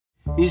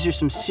These are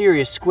some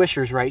serious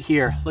squishers right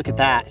here. Look at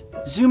that.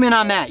 Zoom in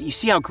on that. You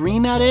see how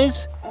green that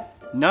is?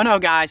 No,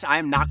 guys, I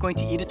am not going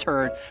to eat a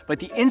turd, but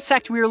the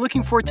insect we are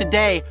looking for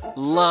today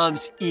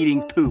loves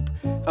eating poop.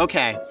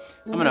 Okay,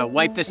 I'm gonna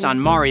wipe this on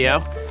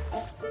Mario.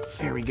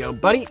 There we go,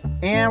 buddy.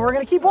 And we're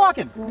gonna keep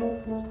walking.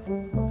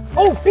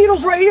 Oh,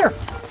 beetles right here.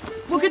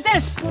 Look at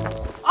this.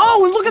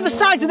 Oh, and look at the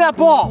size of that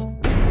ball.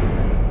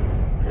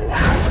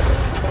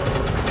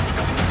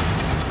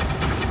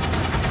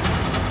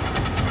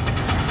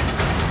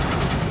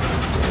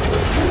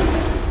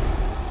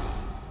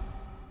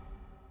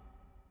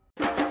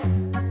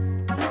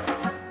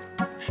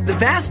 The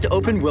vast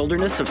open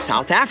wilderness of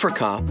South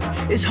Africa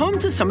is home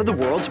to some of the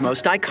world's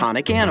most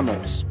iconic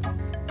animals.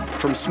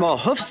 From small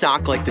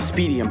hoofstock like the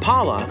speedy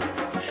impala,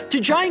 to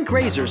giant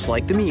grazers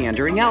like the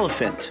meandering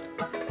elephant.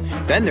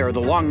 Then there are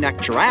the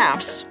long-necked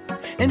giraffes,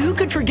 and who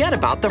could forget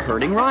about the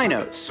herding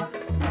rhinos?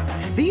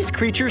 These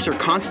creatures are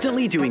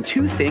constantly doing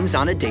two things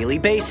on a daily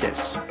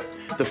basis.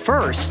 The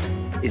first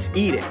is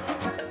eating,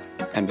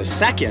 and the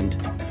second,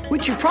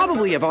 which you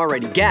probably have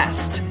already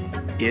guessed,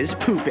 is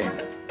pooping.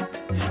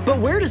 But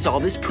where does all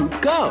this poop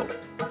go?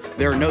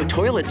 There are no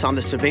toilets on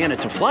the savannah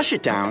to flush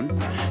it down,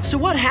 so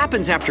what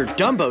happens after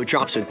Dumbo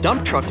drops a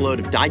dump truck load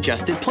of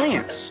digested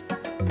plants?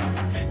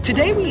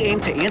 Today we aim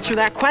to answer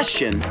that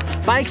question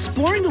by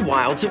exploring the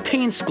wilds of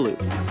Taenskloof.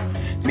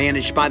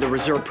 Managed by the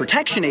Reserve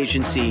Protection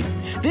Agency,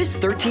 this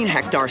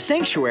 13-hectare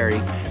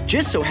sanctuary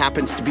just so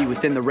happens to be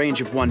within the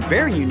range of one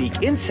very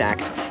unique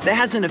insect that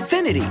has an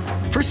affinity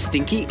for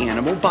stinky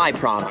animal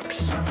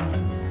byproducts.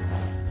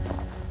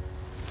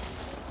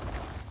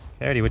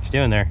 Coyote, what you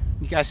doing there?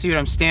 You guys see what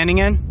I'm standing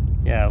in?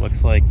 Yeah, it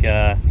looks like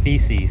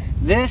feces.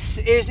 This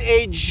is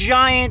a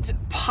giant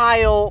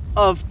pile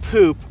of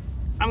poop.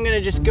 I'm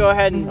gonna just go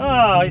ahead and...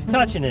 Oh, he's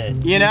touching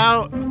it. You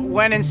know,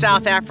 when in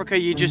South Africa,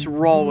 you just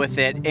roll with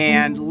it.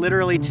 And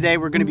literally today,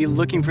 we're gonna be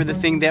looking for the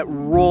thing that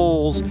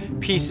rolls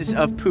pieces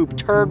of poop,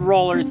 turd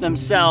rollers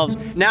themselves.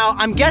 Now,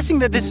 I'm guessing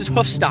that this is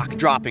hoofstock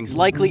droppings,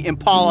 likely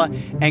impala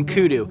and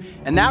kudu.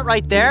 And that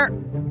right there,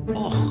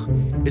 oh,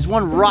 is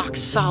one rock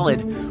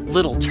solid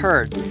little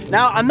turd.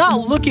 Now, I'm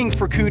not looking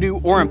for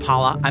kudu or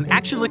impala. I'm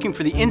actually looking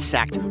for the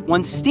insect,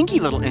 one stinky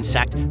little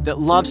insect that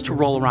loves to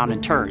roll around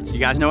in turds. You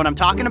guys know what I'm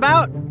talking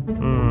about?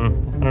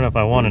 I don't know if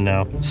I want to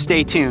know.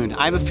 Stay tuned.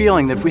 I have a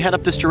feeling that if we head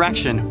up this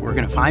direction, we're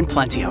gonna find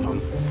plenty of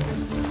them.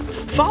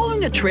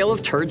 Following a trail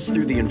of turds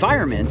through the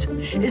environment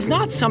is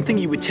not something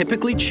you would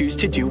typically choose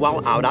to do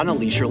while out on a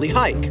leisurely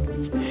hike.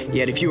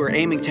 Yet if you are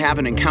aiming to have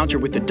an encounter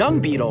with the dung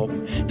beetle,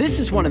 this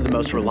is one of the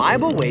most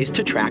reliable ways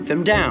to track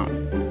them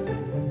down.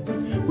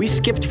 We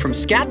skipped from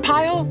scat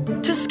pile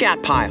to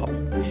scat pile,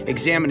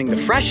 examining the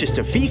freshest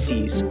of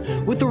feces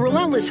with the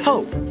relentless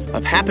hope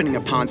of happening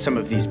upon some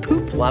of these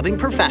poop-loving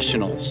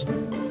professionals.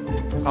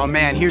 Oh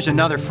man, here's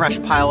another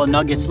fresh pile of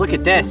nuggets. Look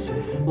at this.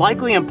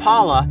 Likely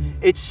impala,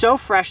 it's so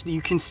fresh that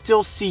you can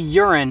still see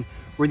urine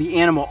where the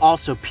animal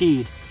also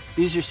peed.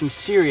 These are some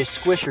serious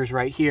squishers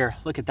right here.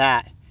 Look at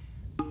that.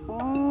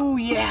 Oh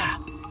yeah.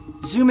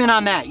 Zoom in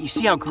on that. You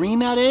see how green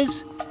that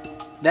is?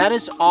 That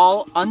is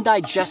all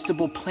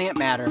undigestible plant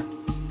matter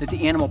that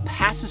the animal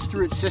passes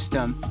through its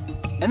system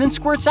and then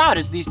squirts out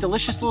as these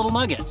delicious little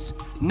nuggets.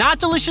 Not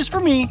delicious for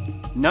me.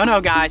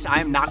 No, guys, I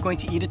am not going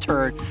to eat a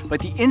turd, but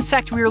the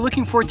insect we are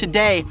looking for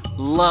today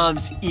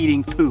loves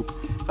eating poop.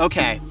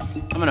 Okay,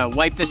 I'm gonna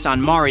wipe this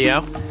on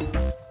Mario.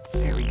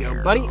 There we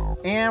go, buddy.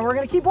 And we're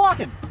gonna keep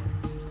walking.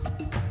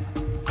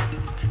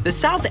 The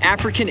South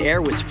African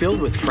air was filled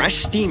with fresh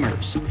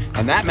steamers,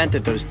 and that meant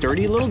that those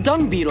dirty little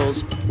dung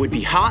beetles would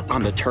be hot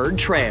on the turd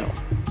trail.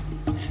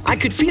 I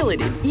could feel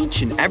it in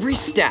each and every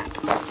step.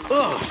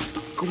 Ugh,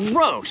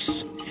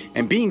 gross.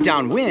 And being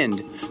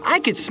downwind, I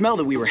could smell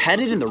that we were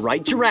headed in the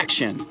right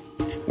direction.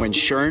 When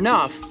sure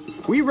enough,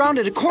 we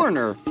rounded a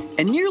corner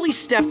and nearly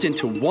stepped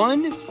into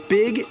one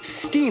big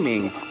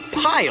steaming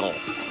pile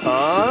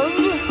of...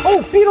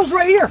 Oh, beetles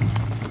right here.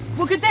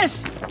 Look at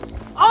this.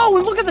 Oh,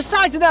 and look at the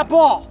size of that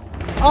ball.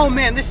 Oh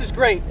man, this is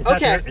great. Is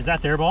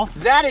that their ball?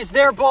 That is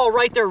their ball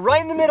right there,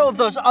 right in the middle of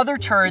those other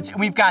turds. And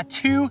we've got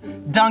two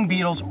dung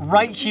beetles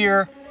right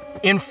here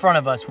in front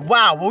of us.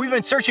 Wow, well, we've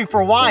been searching for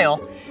a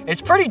while.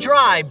 It's pretty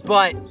dry,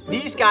 but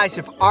these guys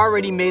have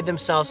already made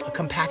themselves a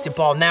compacted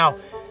ball. Now,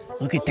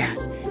 look at that.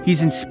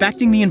 He's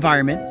inspecting the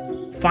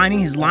environment, finding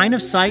his line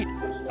of sight,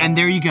 and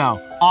there you go.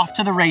 Off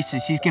to the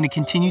races. He's gonna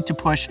continue to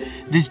push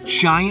this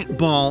giant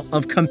ball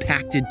of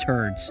compacted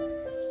turds.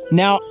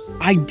 Now,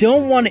 I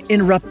don't want to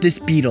interrupt this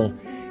beetle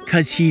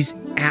because he's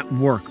at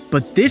work,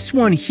 but this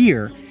one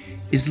here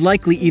is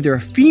likely either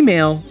a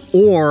female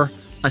or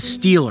a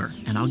stealer,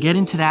 and I'll get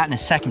into that in a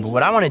second. But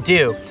what I want to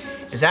do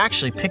is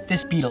actually pick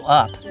this beetle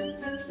up.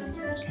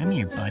 Come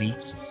here, buddy.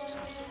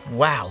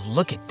 Wow,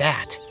 look at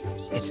that.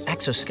 Its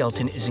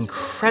exoskeleton is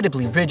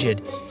incredibly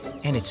rigid,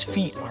 and its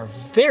feet are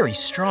very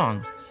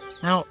strong.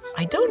 Now,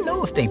 I don't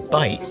know if they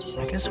bite.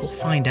 I guess we'll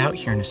find out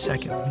here in a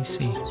second. Let me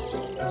see. Do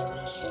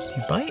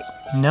you bite?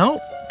 No,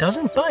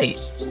 doesn't bite.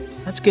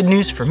 That's good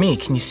news for me.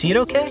 Can you see it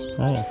okay?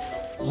 Oh, yeah.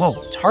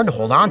 Whoa, it's hard to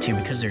hold on to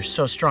because they're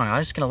so strong.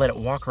 I'm just gonna let it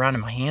walk around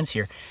in my hands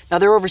here. Now,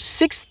 there are over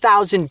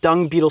 6,000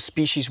 dung beetle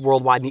species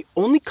worldwide, and the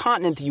only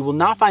continent that you will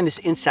not find this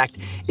insect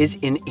is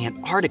in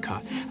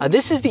Antarctica.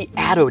 This is the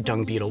Addo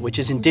dung beetle, which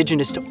is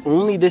indigenous to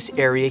only this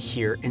area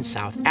here in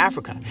South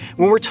Africa.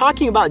 When we're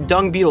talking about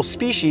dung beetle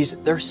species,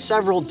 there are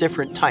several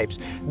different types.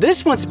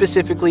 This one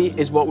specifically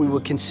is what we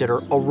would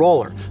consider a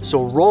roller.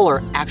 So a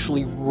roller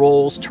actually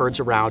rolls turds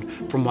around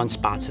from one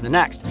spot to the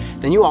next.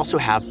 Then you also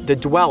have the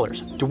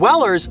dwellers.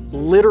 Dwellers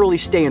literally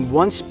stay in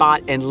one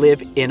spot and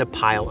live in a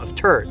pile of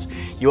turds.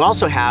 You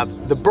also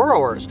have the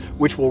burrowers,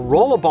 which will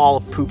roll a ball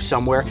of poop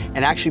somewhere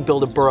and actually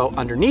build a burrow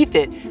underneath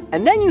it.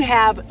 And then you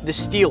have the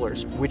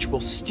stealers, which will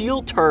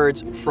steal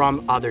turds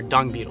from other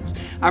dung beetles.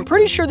 I'm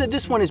pretty sure that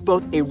this one is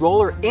both a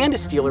roller and a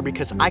stealer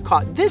because I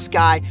caught this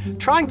guy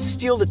trying to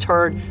steal the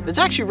turd that's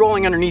actually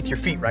rolling underneath your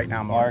feet right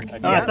now, Mark.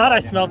 I thought I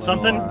smelled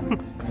something.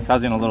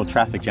 Causing a little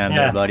traffic jam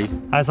there, buddy.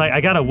 I was like,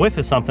 I got a whiff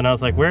of something. I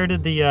was like, where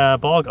did the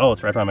ball go? Oh,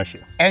 it's right by my shoe.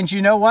 And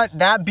you know what?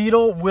 That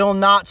beetle will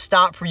not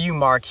stop for you,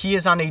 Mark. He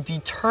is on a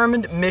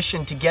determined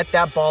mission to get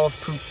that ball of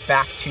poop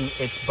back to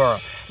its burrow.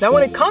 Now,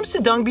 when it comes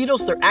to dung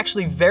beetles, they're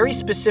actually very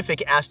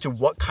specific as to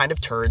what kind of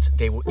turds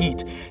they will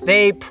eat.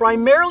 They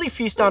primarily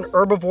feast on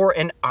herbivore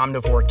and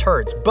omnivore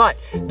turds, but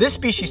this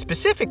species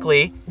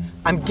specifically,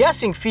 I'm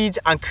guessing feeds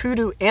on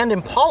kudu and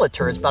impala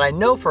turds, but I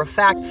know for a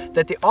fact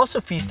that they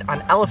also feast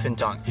on elephant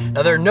dung.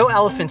 Now, there are no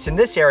elephants in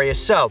this area,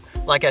 so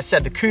like I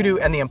said, the kudu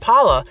and the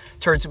impala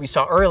turds that we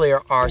saw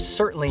earlier are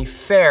certainly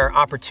fair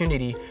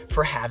opportunity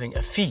for having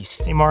a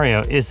feast. Hey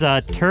Mario, is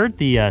turd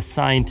the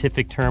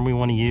scientific term we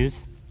want to use?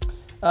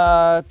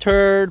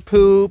 Turd,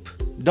 poop,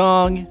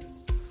 dung,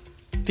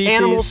 feces.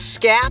 Animal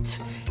scat.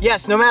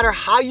 Yes, no matter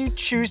how you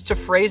choose to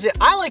phrase it,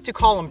 I like to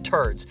call them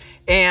turds.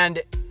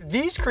 And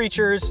these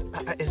creatures,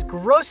 as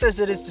gross as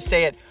it is to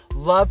say it,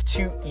 love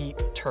to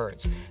eat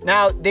turds.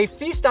 Now, they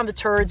feast on the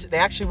turds. They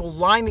actually will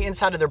line the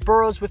inside of their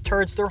burrows with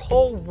turds. Their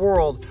whole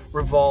world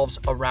revolves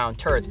around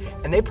turds,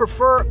 and they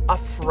prefer a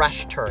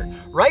fresh turd.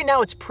 Right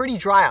now, it's pretty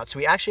dry out, so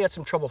we actually had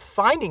some trouble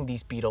finding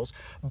these beetles,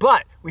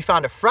 but we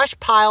found a fresh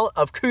pile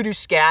of kudu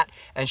scat,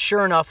 and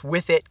sure enough,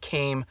 with it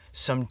came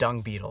some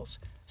dung beetles.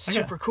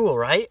 Super cool,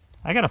 right?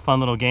 I got a fun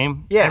little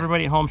game. Yeah.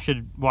 Everybody at home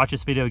should watch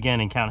this video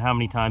again and count how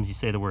many times you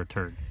say the word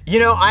turd. You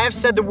know, I have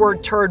said the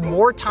word turd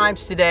more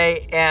times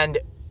today, and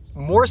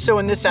more so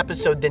in this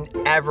episode than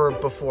ever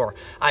before.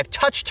 I've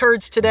touched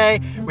turds today.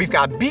 We've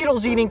got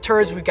beetles eating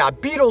turds. We've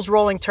got beetles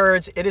rolling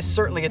turds. It is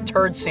certainly a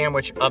turd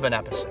sandwich of an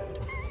episode.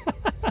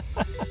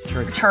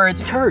 Turds,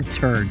 turds, turds,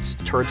 turds,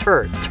 turds,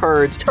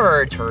 turds, turds,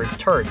 turds, turds,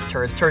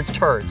 turds,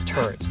 turds, turds,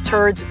 turds,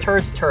 turds,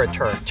 turds, turd,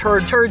 turd,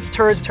 turd, turds,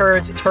 turds,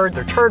 turds, turds, or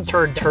turd, turd,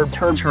 turd,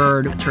 turd, turd,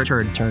 turd,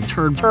 turd, turd, turd,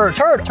 turd,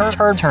 turd, turd,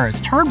 turd,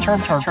 turds, turd,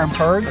 turd, turd, turd, turd,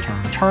 turd,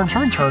 turd,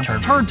 turd,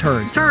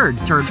 turd, turd,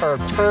 turd, turd,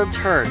 turd,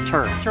 turd,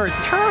 turd, turd,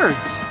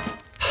 turds.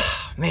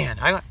 Man,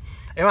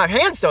 my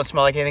hands don't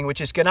smell like anything,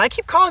 which is good. And I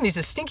keep calling these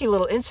a stinky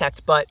little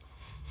insect, but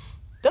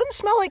it doesn't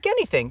smell like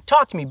anything.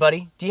 Talk to me,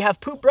 buddy. Do you have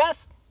poop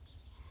breath?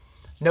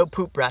 No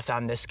poop breath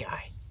on this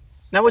guy.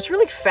 Now, what's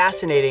really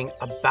fascinating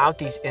about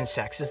these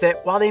insects is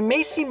that while they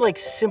may seem like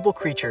simple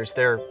creatures,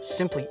 they're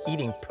simply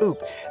eating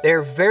poop,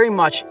 they're very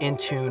much in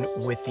tune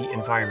with the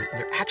environment.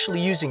 They're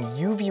actually using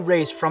UV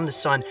rays from the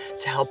sun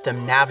to help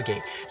them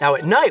navigate. Now,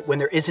 at night, when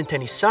there isn't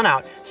any sun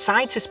out,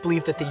 scientists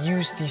believe that they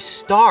use these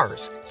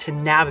stars to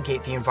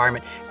navigate the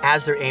environment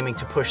as they're aiming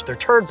to push their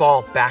turd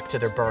ball back to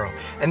their burrow.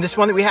 And this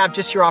one that we have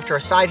just here off to our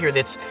side here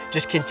that's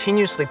just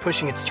continuously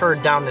pushing its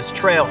turd down this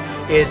trail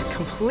is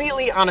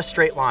completely on a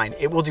straight line.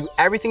 It will do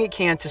everything it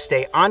can to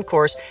stay on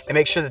course and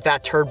make sure that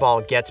that turd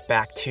ball gets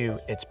back to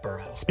its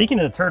burrow. Speaking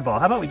of the turd ball,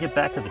 how about we get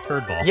back to the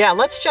turd ball? Yeah,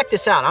 let's check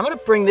this out. I'm gonna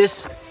bring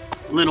this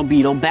little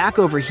beetle back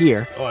over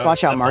here.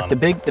 Watch out, Mark. The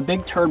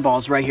big turd ball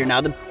is right here. Now,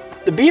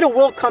 the beetle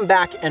will come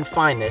back and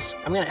find this.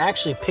 I'm gonna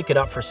actually pick it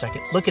up for a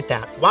second. Look at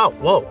that. Wow,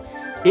 whoa.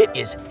 It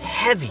is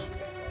heavy.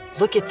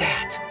 Look at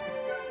that.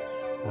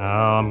 Oh,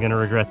 I'm gonna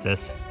regret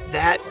this.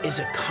 That is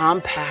a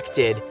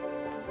compacted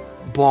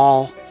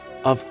ball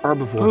of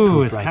herbivore poop.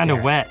 Ooh, it's kind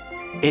of wet.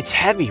 It's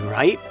heavy,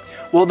 right?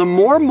 Well, the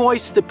more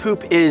moist the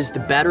poop is, the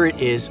better it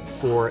is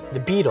for the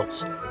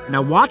beetles.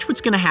 Now watch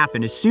what's gonna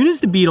happen. As soon as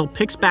the beetle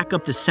picks back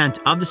up the scent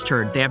of this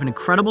turd, they have an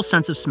incredible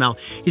sense of smell.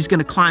 He's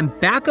gonna climb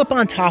back up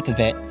on top of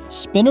it,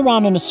 spin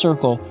around in a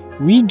circle,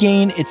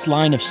 regain its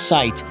line of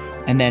sight,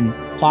 and then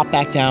plop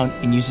back down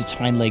and use its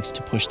hind legs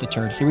to push the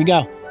turd. Here we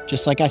go.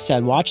 Just like I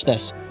said, watch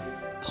this.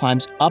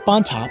 Climbs up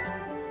on top.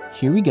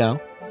 Here we go.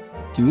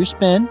 Do your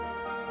spin.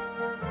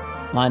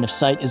 Line of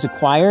sight is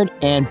acquired,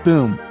 and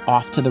boom,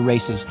 off to the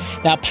races.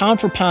 Now,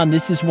 pound for pound,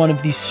 this is one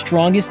of the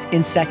strongest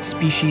insect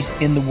species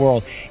in the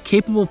world,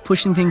 capable of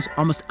pushing things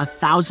almost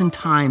 1,000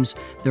 times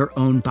their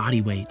own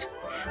body weight.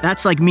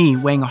 That's like me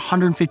weighing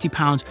 150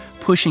 pounds,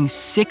 pushing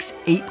 6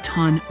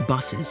 8-ton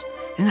buses.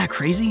 Isn't that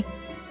crazy?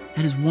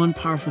 That is one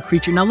powerful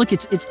creature. Now look,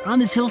 it's on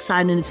this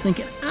hillside and it's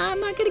thinking,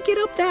 I'm not gonna get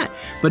up that.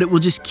 But it will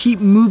just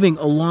keep moving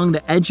along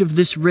the edge of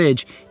this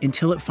ridge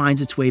until it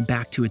finds its way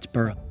back to its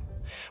burrow.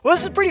 Well,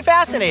 this is pretty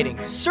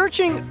fascinating.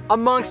 Searching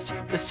amongst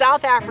the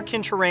South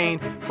African terrain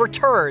for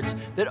turds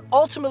that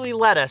ultimately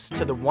led us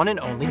to the one and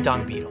only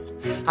dung beetle.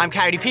 I'm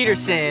Coyote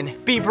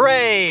Peterson. Be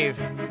brave.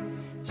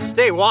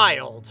 Stay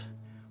wild.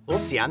 We'll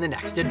see you on the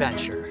next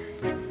adventure.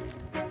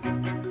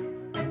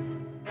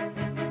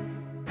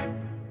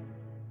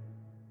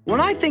 When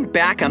I think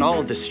back on all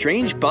of the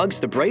strange bugs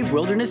the Brave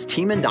Wilderness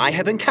team and I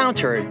have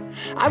encountered,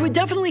 I would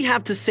definitely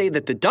have to say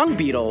that the dung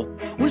beetle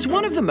was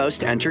one of the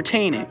most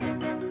entertaining.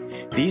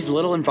 These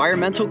little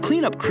environmental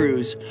cleanup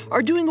crews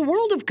are doing a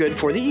world of good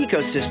for the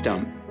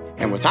ecosystem,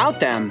 and without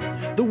them,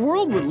 the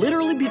world would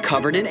literally be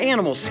covered in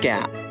animal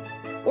scat,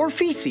 or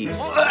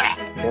feces,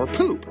 or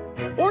poop,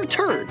 or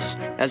turds,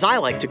 as I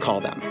like to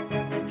call them.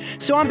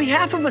 So on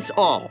behalf of us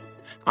all,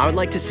 I would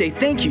like to say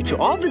thank you to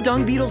all the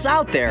dung beetles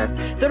out there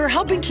that are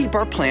helping keep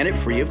our planet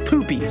free of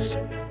poopies.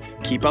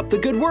 Keep up the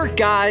good work,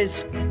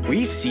 guys.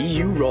 We see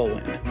you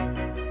rollin'.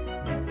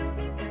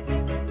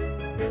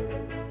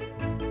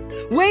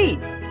 Wait,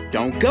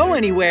 don't go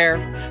anywhere.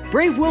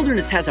 Brave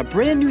Wilderness has a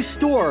brand new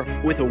store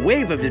with a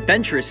wave of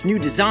adventurous new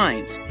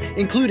designs,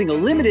 including a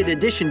limited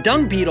edition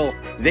dung beetle,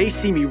 They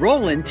See Me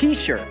Rollin'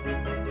 t-shirt.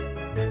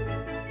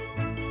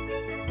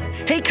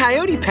 Hey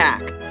Coyote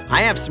Pack, I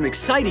have some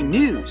exciting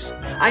news.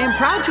 I am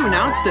proud to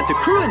announce that the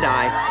crew and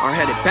I are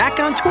headed back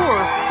on tour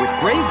with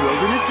Brave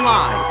Wilderness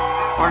Live.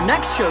 Our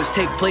next shows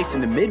take place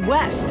in the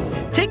Midwest.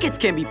 Tickets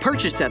can be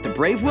purchased at the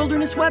Brave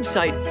Wilderness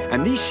website,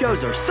 and these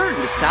shows are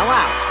certain to sell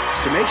out,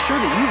 so make sure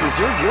that you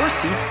reserve your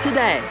seats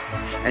today.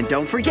 And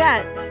don't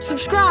forget,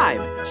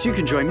 subscribe so you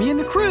can join me and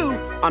the crew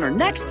on our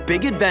next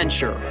big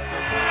adventure.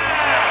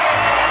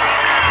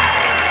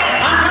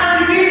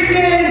 I'm Coyote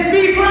Peterson!